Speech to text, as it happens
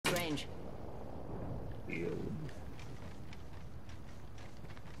Shield.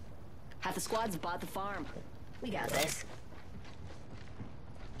 Half the squad's bought the farm. We got this.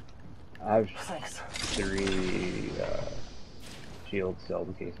 I have 3 shields still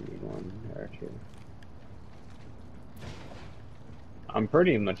in case we need 1 or 2. I'm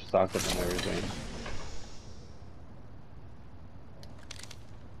pretty much stocked up on everything.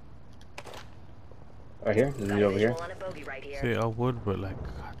 Right here? Is he over here? See, I would, but like,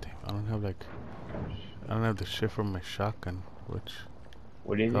 god damn, I don't have the shit from my shotgun, which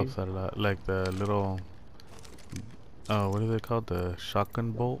What do you helps need? out a lot. Like the little, what is it called? The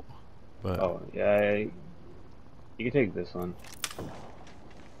shotgun bolt. But Oh, yeah, you can take this one.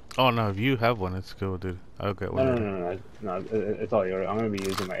 oh no, if you have one, it's cool, dude. I'll get one. No, it's all yours. I'm gonna be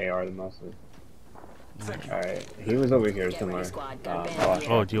using my AR the mostly. Alright, he was over here somewhere.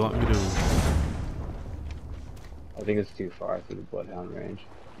 Oh, do you want me to? I think it's too far through the Bloodhound range.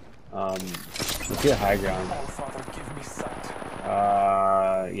 Let's get high ground.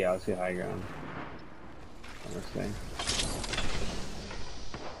 Yeah, let's get high ground on this thing.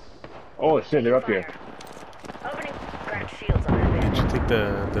 Oh shit, they're up here. Opening. Grab shields on that Did you take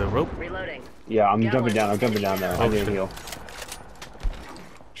the rope? Reloading. Yeah, I'm jumping down there. I need a heal.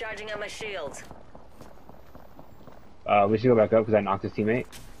 Charging on my shields. We should go back up because I knocked his teammate.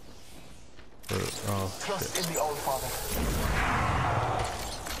 Oh shit.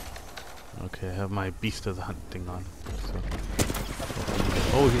 Okay, I have my Beast of the Hunt thing on. So.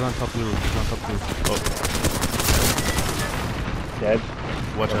 Oh, he's on top blue. He's on top blue. Oh. Dead.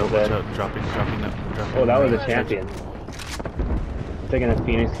 Watch out, watch out. Dropping up. Oh, that was a champion. I'm taking a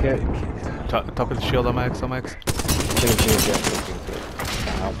Phoenix kit. Top of the shield on my X, I'm taking a Phoenix kit.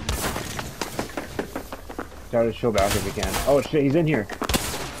 Ow. Try to show back if we can. Oh shit, he's in here.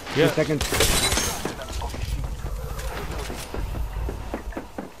 Yeah. 2 seconds.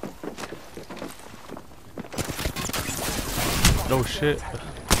 Oh shit.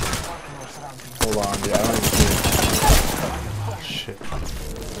 Hold on, dude. I don't even see it. Shit.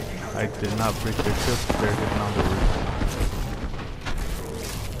 I did not break their shield. They're getting on the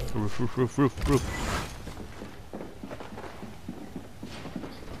roof. Roof.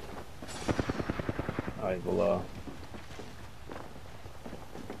 Oh, he's below.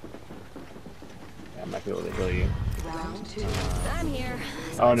 Yeah, I might be able to heal you. Round 2. I'm here.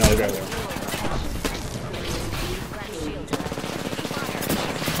 Oh no, they're right there.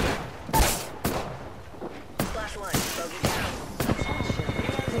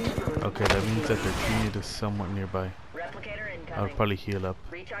 Okay, that means that their teammate is somewhat nearby. I'll probably heal up.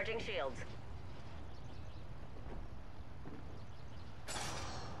 Recharging shields.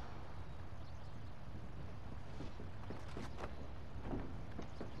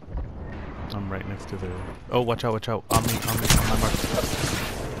 I'm right next to the. Oh, watch out! On me, on my mark.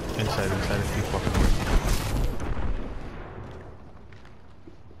 Inside, if you fucking away.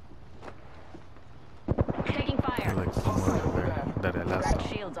 Taking fire. Like somewhere over there that I last saw.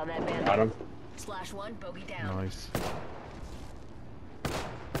 Shields on that bandit. Got him. /1 bogey down. Nice.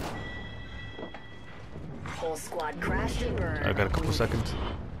 Whole squad crashed and burned. I got a couple seconds.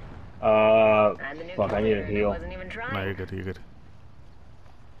 Fuck, I need a heal. No, you're good.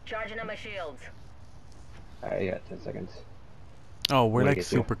 Charging on my shields. Alright, yeah, 10 seconds. Oh, we're Wanna like get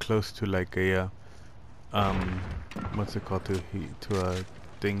super close to like a what's it called, to a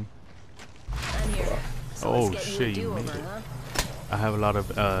thing. I'm here. So Oh let's get shit, you a made do-over, it. huh? I have a lot of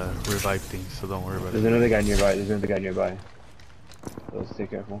revive things, so don't worry about There's it. another guy nearby. So let's stay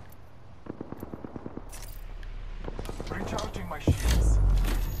careful. Recharging my shields.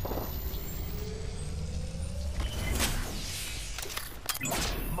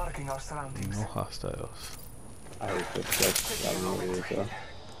 Marking our surroundings. No hostiles. I heard footsteps. I don't know where it is though.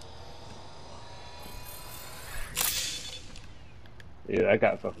 Dude, that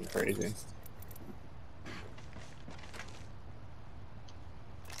got fucking crazy.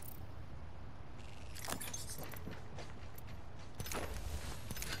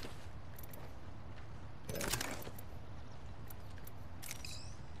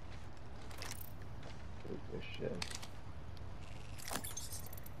 This shit.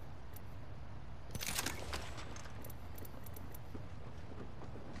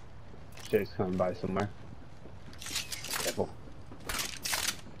 Shit's coming by somewhere. Careful.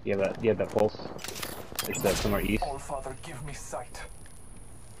 You have that pulse? It's somewhere east. All Father, give me sight.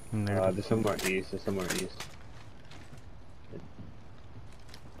 There's somewhere east.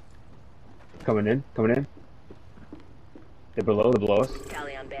 Coming in. They're below us.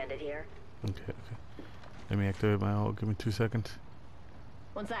 Galleon bandit here. Okay. Let me activate my ult. Give me 2 seconds.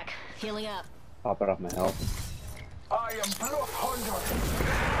 1 sec. Healing up. Pop it off my health. I am Bloodhound.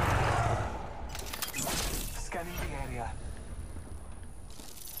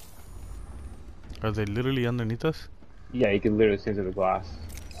 Are they literally underneath us? Yeah, you can literally see through the glass.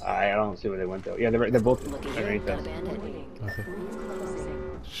 I don't see where they went though. Yeah, they're both Looky here, underneath got us. a bandit. Okay.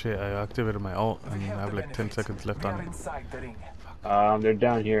 Shit, I activated my ult and We I have the like 10 benefit. seconds left We on are it. inside the ring. They're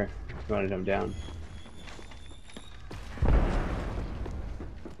down here. If you want to jump down.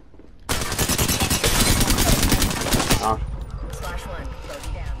 Ah, Splash one,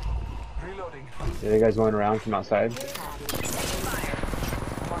 bogey down. Reloading. yeah, the guys going around from outside.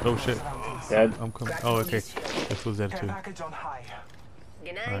 Oh shit. Dead. I'm coming. Oh, okay. This was dead Care too. package on high.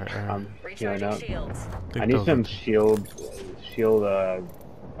 Good night. Alright, alright. Healing Recharging up. shields. I need some shield,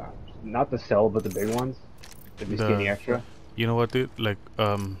 not the cell, but the big ones. If you see any extra. You know what, dude? Like,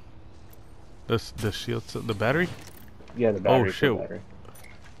 the shield, the battery? Yeah, the battery. Oh, shoot. Battery.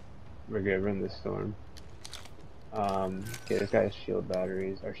 We're good. We're in this storm. Okay, this guy has shield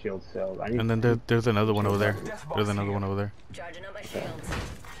batteries or shield cells. I need And then there's another one over there. There's another one over there. Charging up my shields.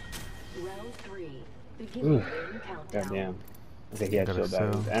 Round 3. Oof. Beginning ring countdown. Goddamn. Okay, he has Got a shield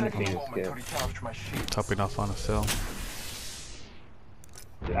batteries cell. and a Taking a phoenix moment to kit. recharge my shields. Topping off on a cell.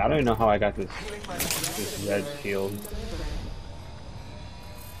 Dude, I don't even know how I got this Healing my red shield.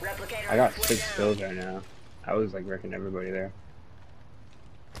 Replicator I got halfway 6 down. kills right now. I was like wrecking everybody there.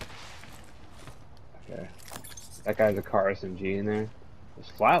 Okay. That guy's a car SMG in there.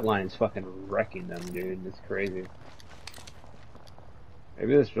 This flatline's fucking wrecking them, dude. It's crazy.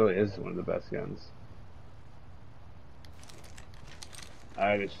 Maybe this really is one of the best guns.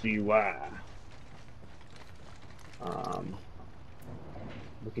 I can see why.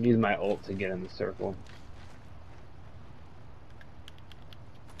 We can use my ult to get in the circle.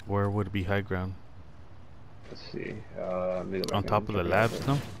 Where would be high ground? Let's see. Let me go back On in top of the and check it labs, out.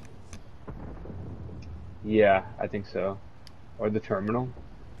 no? Yeah, I think so. Or the terminal.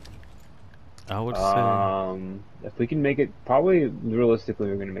 I would say. If we can make it, probably realistically,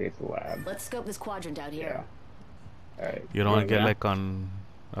 we're gonna make it to the lab. Let's scope this quadrant out Yeah. here. All right. You don't want to get yeah? like on.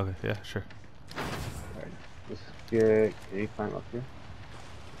 Okay, yeah, sure. All right. Let's get. Can you climb up here?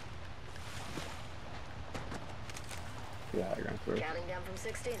 Yeah, high ground first. Counting down from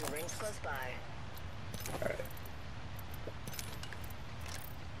 16, the ring's close by. All right.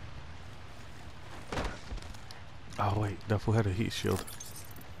 Oh wait, that fool had a heat shield.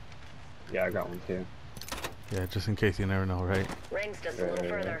 Yeah, I got one too. Yeah, just in case, you never know, right? Ring's just a little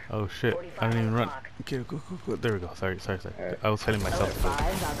further. Oh shit, 45 I didn't even on the run. clock. Okay, go. There we go. Sorry. Alright. I was telling myself. Alert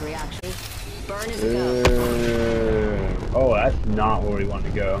 5, Valkyrie action. Burn is a go. Oh, that's not where we want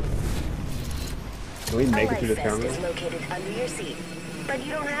to go. Can we make it to the terminal? is located under your seat, but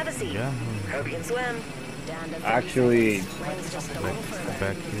you don't have a seat. Yeah, Hope you can swim. Down to 30 Actually, seconds. Ring's just a like little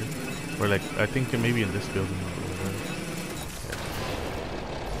further. back here, or like I think maybe in this building.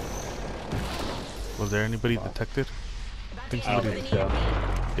 Was there anybody detected? I think I don't somebody. think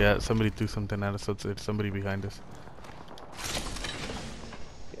so. Yeah, somebody threw something at us. So it's somebody behind us.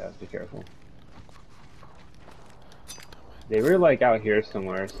 Yeah, let's be careful. They were like out here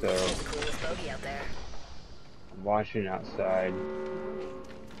somewhere, so Coolest bogey out there. I'm watching outside.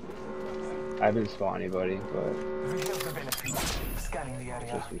 I haven't spawned anybody, but We have the benefit. Scanning the area.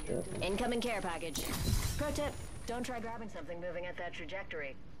 just be careful. Incoming care package. Pro tip, don't try grabbing something moving at that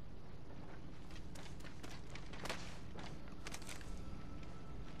trajectory.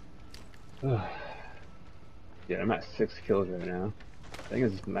 Yeah, I'm at 6 kills right now. I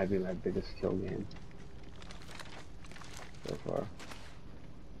think this might be my biggest kill game so far.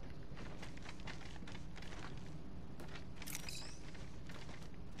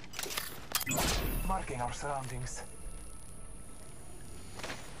 Marking our surroundings.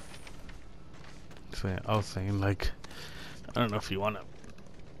 So I was saying like, I don't know if you wanna.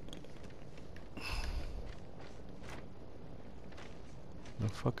 The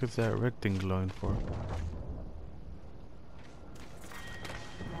fuck is that red thing glowing for?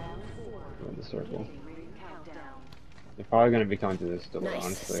 We're in the circle. Ring countdown. They're probably gonna be coming to this door, Nice.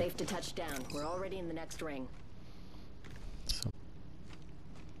 honestly. Safe to touch down. We're already in the next ring. So,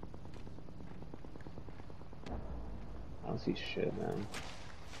 I don't see shit, man.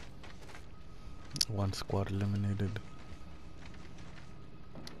 one squad eliminated.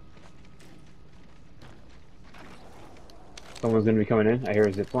 Someone's gonna be coming in. I hear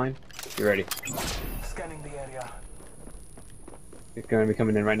a zip line. Get ready. Scanning the area. It's gonna be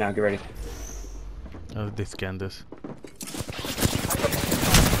coming in right now. Get ready. Oh, they scanned us.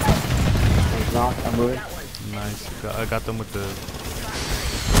 One's knocked. I'm moving. Nice. I got them with the.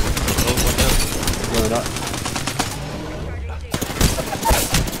 Moving up.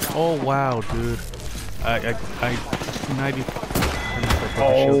 Oh wow, dude. I 90.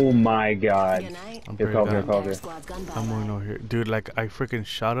 Oh my god. Good night. I'm Here, very call here, bad. call Air here. squad's gone I'm bye-bye. moving over here, dude. Like I freaking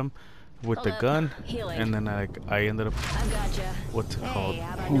shot him, with the Hold up. gun, Healing. and then I ended up I've gotcha. what's it called?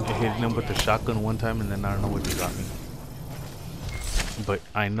 how about no Hitting him with the shotgun one time, and then I don't know what he got me. But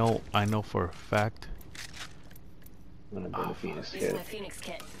I know for a fact. I'm gonna burn the Phoenix Using kit. my Phoenix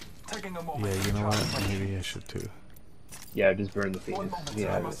kit. Taking a moment. Yeah, you to know charge what? my Maybe I shields. should too. Yeah, just burn the One Phoenix. moment.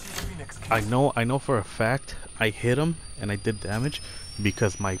 Yeah, I must use the Phoenix kit. I know for a fact I hit him and I did damage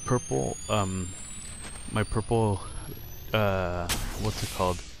because my purple what's it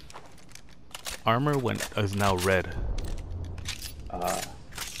called? Armor is now red. Oh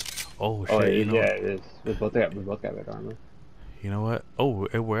shit! oh you know, yeah, it is. We both got red armor. you know what? Oh,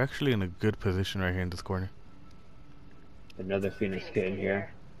 we're actually in a good position right here in this corner. Another Phoenix kit in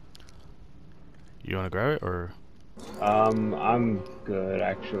here. You wanna grab it or? I'm good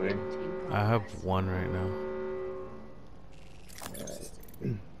actually. I have one right now.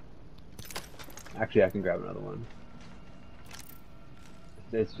 Actually, I can grab another one.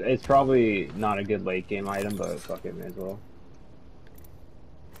 It's probably not a good late game item, but fuck it, may as well.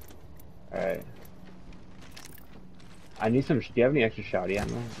 Alright. I need some. Do you have any extra shotty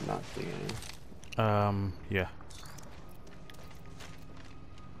ammo? I'm not seeing any. Yeah.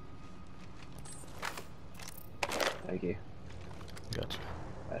 Thank you. Gotcha.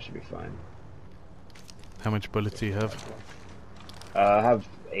 That should be fine. How much bullets do you have? I have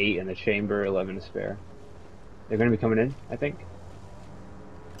 8 in the chamber, 11 to spare. They're gonna be coming in, I think.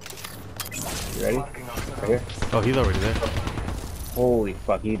 You ready? Marking our Right here. Oh, he's already there. Holy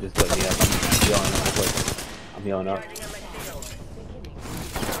fuck, he just lit me up. I'm healing up. Charging on my shields.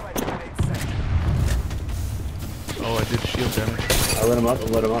 Oh, I did shield damage. I lit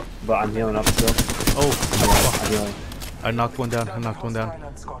him up, but I'm healing up still. Oh, I'm healing. I knocked one down.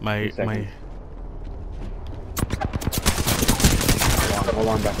 My Two seconds. my. Hold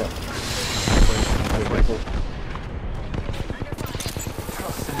on, back up.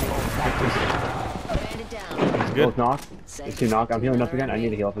 Banded down. He's good. Both knocked. There's 2 knocked. I'm healing up again. I need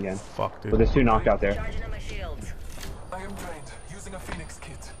to heal up again. Fuck, But dude. there's 2 knocked out there. Charging on my shields. I am drained. Using a Phoenix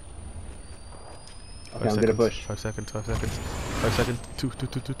kit. Okay, I'm gonna push. 5 seconds. 5 seconds. 5 seconds.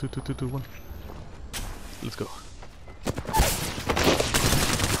 2, 1. Let's go.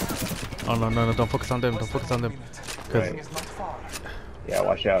 Oh no! Don't focus on them. Don't focus on them. Cause Right. Is not far. Yeah,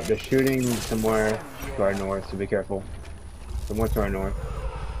 watch out. They're shooting somewhere to our north, so be careful. Somewhere to our north.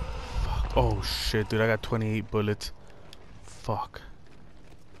 oh shit, dude! I got 28 bullets. Fuck.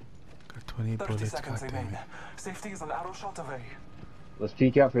 Got 28 30 bullets. seconds God damn remain. it. Safety is an arrow shot away. Let's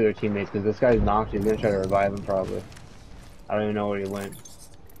peek out for their teammates, because this guy's knocked. He's gonna try to revive him, probably. I don't even know where he went.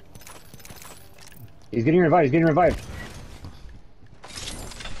 He's getting revived. He's getting revived.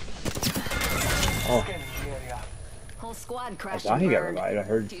 Oh, Scanning the area. Whole squad I crashed thought he and got burned. revived. I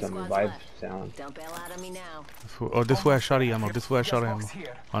heard 2 some squads revive left. sound. Don't bail out on me now. Oh, this way I shot ammo. This way I shot ammo. Box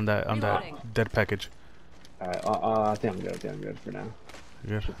here. On that Reloading. dead package. Alright, I think I'm good. I think I'm good for now.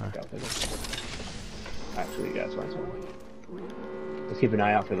 Good. Fuck, Alright. I'll take it. Actually, yeah, it's fine. It's fine. Let's keep an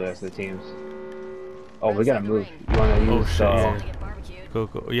eye out for the rest of the teams. Oh, we gotta move. You wanna use Oh, shit, yeah. To get barbecued. Go.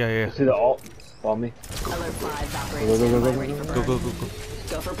 Yeah. to the alt. Follow me. Alert 5 operating Go, go, go, standby go, ready go, for Go. burn.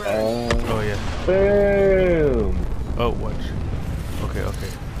 Go for burn. Oh yeah. Boom! Oh, watch. Okay.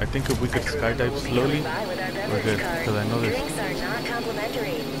 I think if we could skydive slowly, we're good. Because I know there's. Drinks are not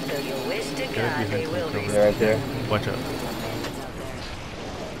complimentary, so you wish to Get God behind they some will cover. be. They're right there. Watch out.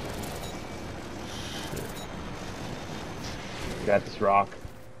 We got this rock.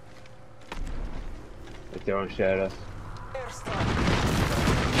 They're throwing shit at us. Airstrike.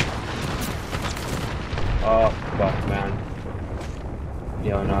 Oh, fuck, man.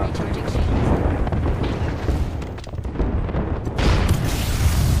 Healing up. Charging shields.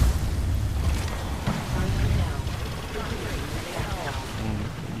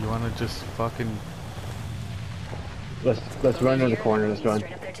 You wanna just fucking. Let's run to the corner. Let's run.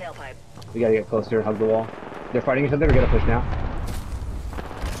 Straight up their tailpipe. We gotta get closer and hug the wall. They're fighting each other. We gotta push now.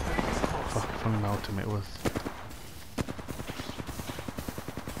 Fuck, if only my ultimate was.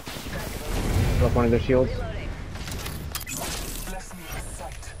 Broke one of their shields. Reloading. Bless me with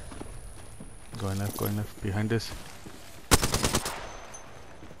sight. Going left. Behind us.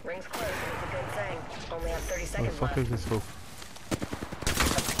 Rings close, and it's a good thing. Only have 30 Where the seconds fuck left. is this fool?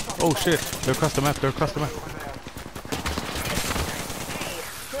 Oh shit! They're across the map. Hey, who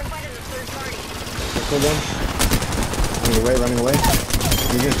invited the third party? Kill them. Running away.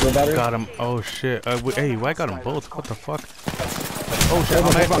 You just feel better? Got him. Oh shit. Hey, why I got them both? What the fuck? Oh shit!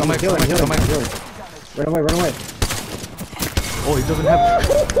 I'm healing. Run away. Oh,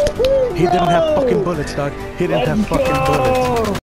 he didn't have fucking bullets, dog. He didn't have fucking bullets.